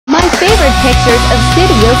favorite pictures of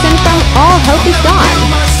Sid Wilson from All Hope Is Gone.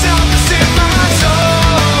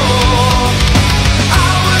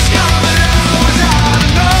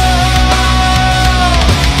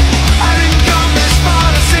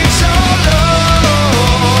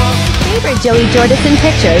 Favorite Joey Jordison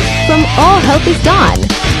pictures from All Hope Is Gone.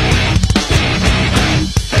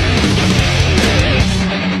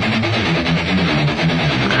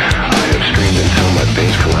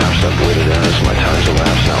 Things collapse, I've waited as my time's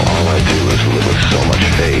elapsed. Now all I do is live with so much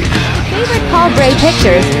fate. Favorite Paul Gray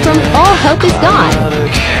pictures from All Hope Is Gone.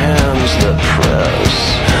 Hands that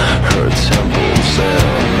press her temples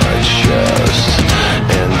and my chest.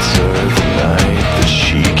 Enter the night that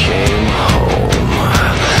she came home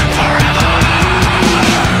forever.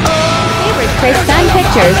 Favorite Chris Stein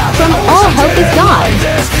pictures from All Hope Is Gone.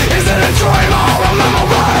 Is it a dream or a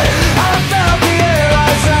memory? I felt the air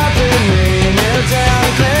rise up in me.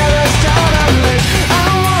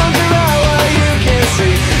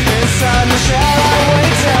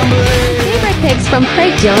 Favorite pics from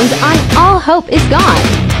Craig Jones on All Hope Is Gone.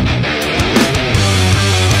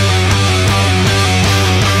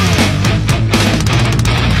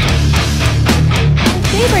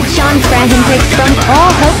 Favorite Sean Franton pics from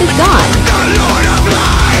All Hope Is Gone.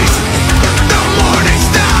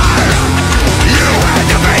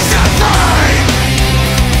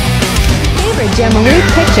 Favorite Gemma Luke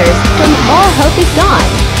pictures from All Hope Is Gone.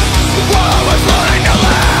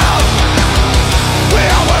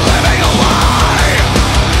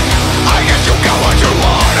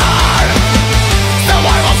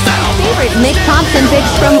 Favorite Nick Thompson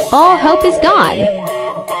pics from All Hope Is Gone.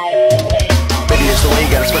 Maybe it's the way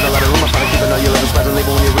you gotta spread a lot of rumors, trying to keep it on your lips, but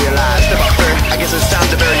label when you realize. Step out there, I guess it's time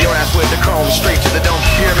to bury your ass with the chrome straight to the dome.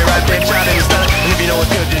 You hear me right, bitch, out in the stomach, and if you know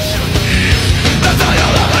what's good, just shoot. That's all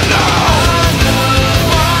you'll ever know.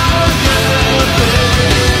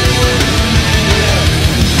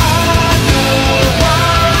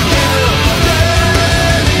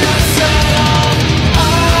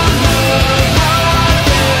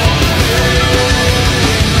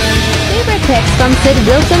 Pics from Sid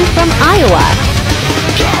Wilson from Iowa.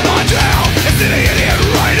 Come on down, it's an idiot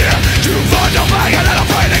right here. Too far to bang and I'm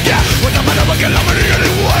afraid again. What's the matter, looking at me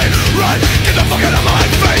anyway? Run, get the fuck out of my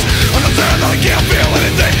face. I'm not there, I can't feel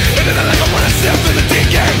anything. It isn't like I wanna step in the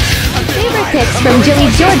deep game. Favorite pics from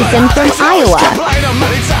Joey Jordison from Iowa.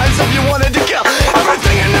 Many times if you wanted to kill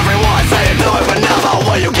everything and everyone, say it, no, it would never.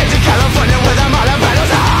 Will you get to California with a mother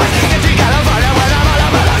battle's eyes? Get to California with a mother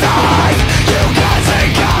battle's eyes. You can't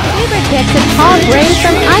say God. Favorite pics of Paul Gray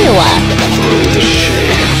from Iowa. Through the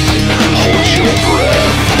shade, hold your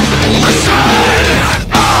breath. Listen,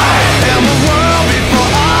 I am a world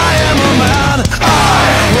before I am a man. I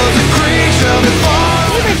was a creature before.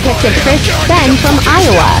 Favorite pics of Chris Ben from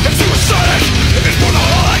Iowa. If it's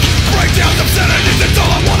monolithic, break down some sentences. It's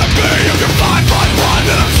all I wanna be. If you're fine,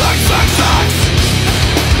 then I'm sex.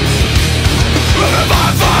 If I'm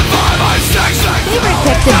fine, I'm sex. Favorite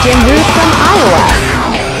pics of Jim Ruth from Iowa.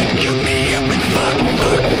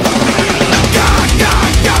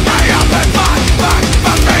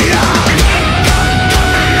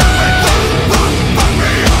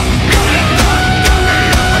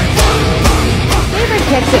 Favorite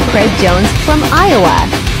pics of Craig Jones from Iowa.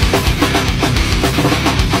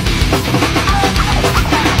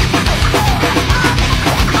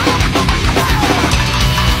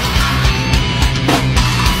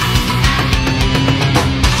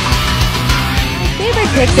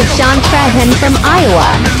 Favorite pics of Sean Franton from Iowa.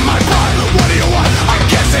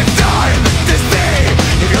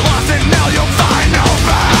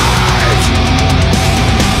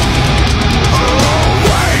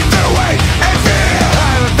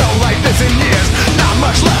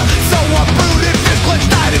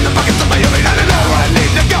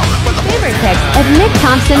 Favorite pics of Nick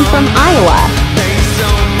Thompson from Iowa.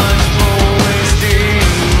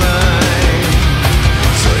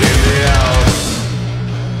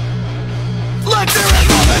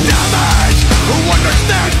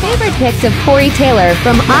 Favorite pics of Corey Taylor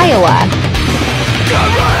from Iowa.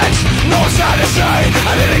 No side to say,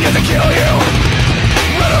 I didn't get to kill you.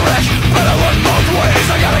 Rhetoric, but I look both ways.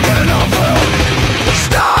 I gotta get enough of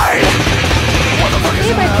Stein.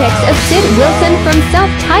 Favorite pics of Sid Wilson from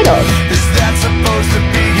Self-Titled. Is that supposed to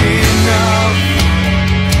be enough?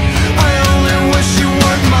 I only wish you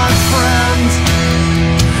weren't my friend.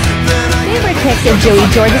 Favorite pics of Joey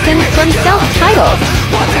Jordison from Self-Titled.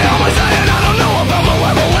 What the hell am I saying? I don't know about my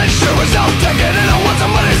level. It's sure as hell taking it. I want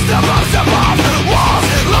somebody to step off walls.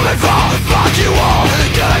 Let me fall, fuck you all.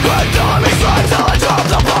 Gotta quit telling me slide till I drop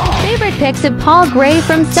the ball. Favorite pics of Paul Gray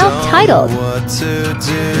from Self-Titled. What to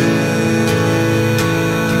do.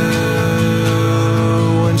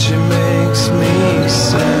 me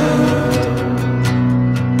sad.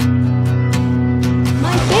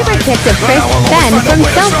 My favorite picks of Chris Ben from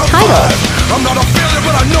Self-Titled. I'm not a failure,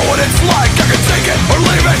 but I know what it's like. I can take it or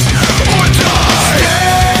leave it or die.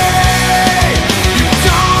 Stay. You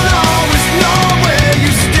don't always know where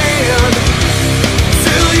you stand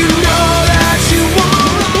till you know that you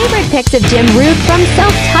won't. Favorite picks of Jim Root from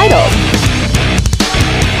Self-Titled.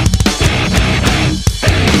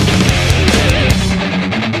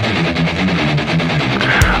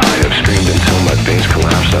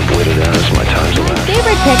 I've waited as my time's elapsed.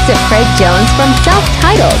 Favorite picks of Craig Jones from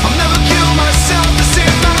Self-Titled. I'll never kill myself to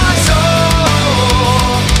save my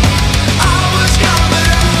soul. I was young but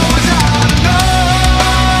I was out to know.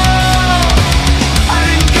 I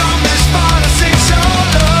didn't come this far to sing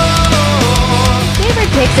solo.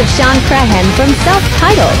 Favorite picks of Sean Crahan from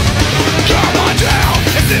Self-Titled. Come on down,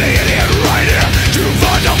 it's an idiot right here. Too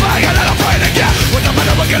far to bang and I'm afraid again. With the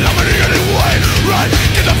matter looking at me anyway. Run,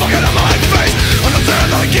 get the fuck out of my face. I'm not there,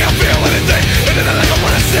 I can't feel anything. It isn't like I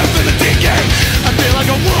wanna step in the deep game. I feel like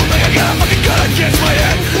a wound, like I got a fucking gun against my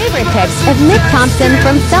head. Favorite picks of Nick Thompson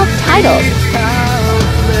from Self-Titled.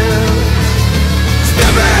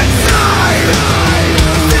 Step inside,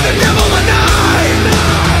 see the devil tonight.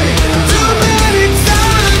 Too many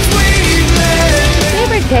times we've lived.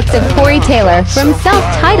 Favorite picks of Corey Taylor from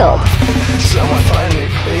Self-Titled. Someone find me,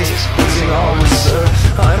 please. Losing all reserve.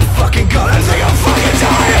 I'm fucking gonna take a fucking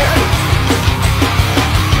diet.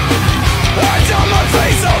 I tell my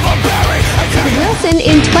face over Barry. Wilson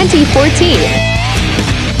in 2014.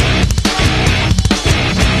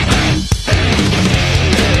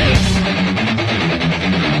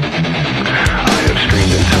 I have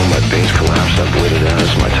screamed until my veins collapsed. I've waited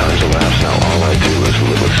as my time's elapsed. Now all I do is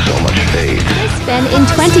live with so much faith. Chris Ben in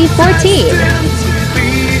 2014.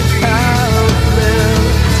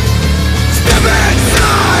 Step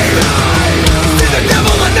inside, see the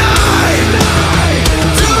devil tonight.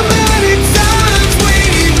 Too many times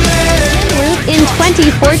we've lived. Root in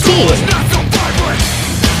 2014. Not so vibrant.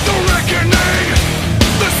 The reckoning,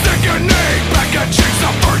 the sickening. Back at chicks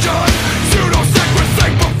of virgin. Pseudo-sacred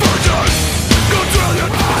perversion. Go drill your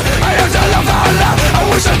I have to love out loud. I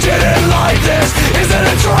wish I didn't like this. Is it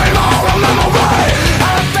a dream or a memory?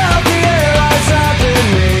 I felt the air rise up in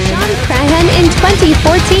me. Sean Crahan in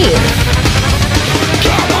 2014.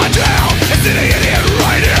 Come on down, it's an idiot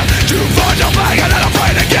right here. Too far to bang and I'm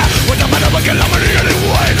afraid again. With the matter looking at me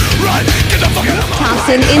anyway. Run, get the fuck out of my way.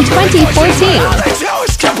 Thompson in 2014. They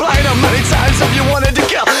always complain how many times have you wanted to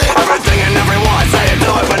kill everything and everyone. Say you do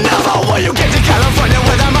it but never will you get to California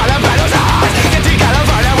with a mother battle's eyes. Get to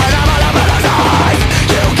California with a mother battle's eyes.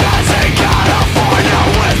 You can't say California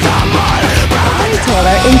with a mother Corey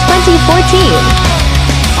Taylor in 2014.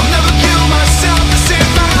 I'll never kill myself to save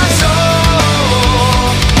my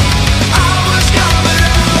soul. I was young but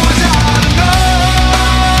I was out to know.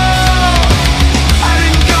 I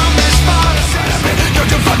didn't come this far to save me. You're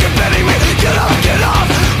too fucking petty me. Get up, get off.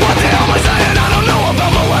 What the hell am I saying? I don't know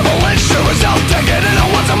about my level and shoes. I'll take it and I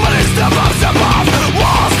want somebody to step up, step off.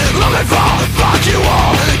 Walls, let me fall. Fuck you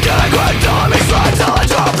all. Get a grip, don't let me slide till I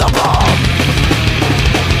drop the ball.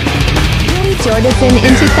 Billy Jordison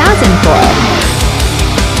in 2004.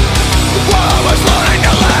 While I was learning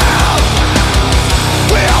to live,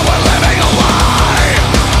 we all were living a lie.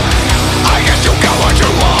 I guess you got what you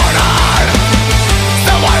wanted.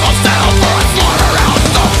 Survival settled for a slaughterhouse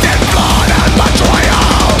soaked in blood and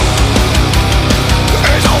betrayal.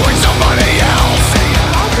 There's always somebody else.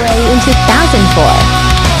 Gray in 2004.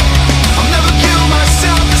 I'll never kill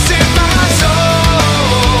myself to save my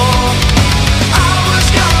soul. I was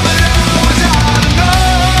young but I was out to know.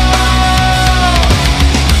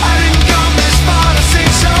 I didn't come this far to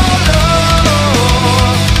sing solo.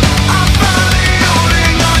 I'm finally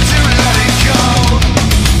holding on to let it go.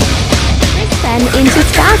 Chris Ben in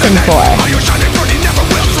 2004. Are you shining pretty? Never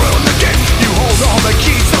will through the gate. You hold all the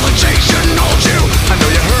keys till the chain shouldn't hold you. I know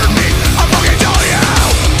you heard me. I fucking tell you.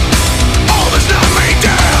 All this not me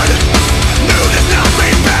dead. New does not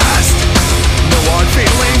mean best. The one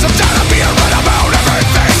feelings I'm tired of being right about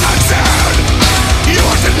everything I've said.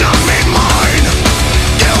 Yours does not mean mine.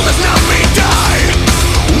 Kill does not mean die.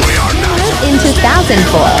 We are not. Root in 2004.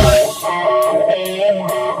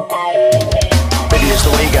 Maybe it's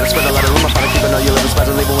the way you gotta spend a lot of room. I'm trying to keep it on your little spots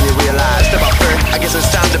and leave it when you realize. Step out first. I guess it's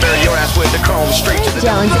time to bury your ass with the chrome straight to the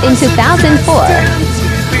Jones in 2004.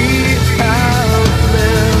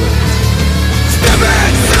 Step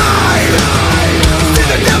inside. See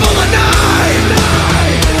the devil tonight.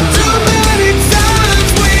 Too many times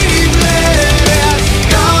we've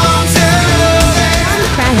lived. Come to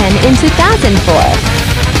Crahan in 2004.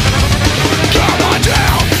 come on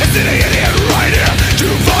down. It's an idiot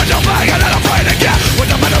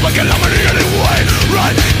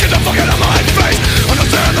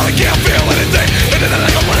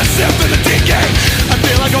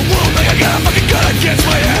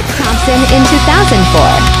Thompson in 2004.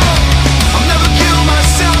 I'll never kill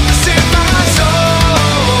myself to save my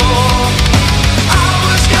soul. I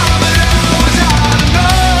was coming and I was out of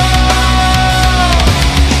know.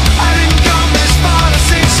 I didn't come this far to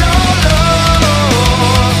sing so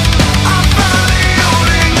low. I'm finally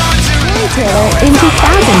holding on to Taylor in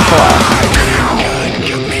 2004.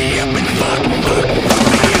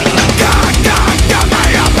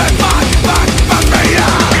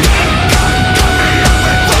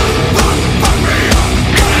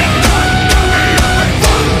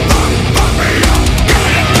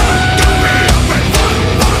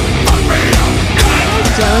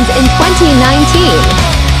 Jones in 2019.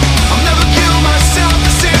 I'll never kill myself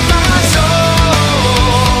to save my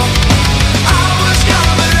soul. I was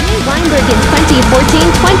coming Weinberg in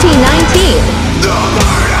 2014-2019.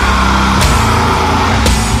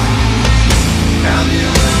 Have you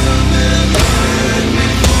ever been hurt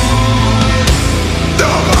before?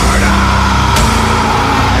 The murder.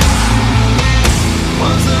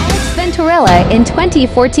 Venturella in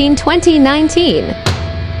 2014-2019.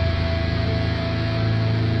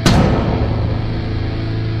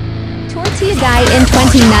 Tortilla Guy in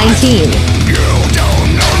 2019. You don't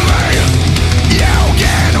know me. You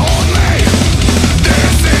can hold me.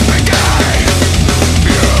 This is the guy.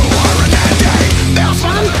 You are an ending.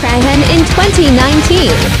 Sean Crahan in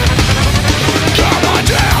 2019. Come on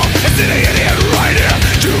down. It's an idiot right here.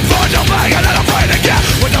 Too far to bang and I'm afraid again.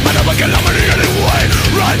 With the matter looking at me anyway.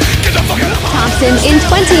 Run, get the fuck out of my Thompson in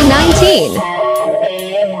 2019.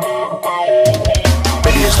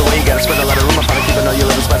 Baby, it's the way you gotta spread a lot of rumor, trying to keep it on your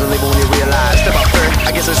lips, but the label when you realize. Step out first, I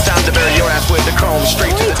guess it's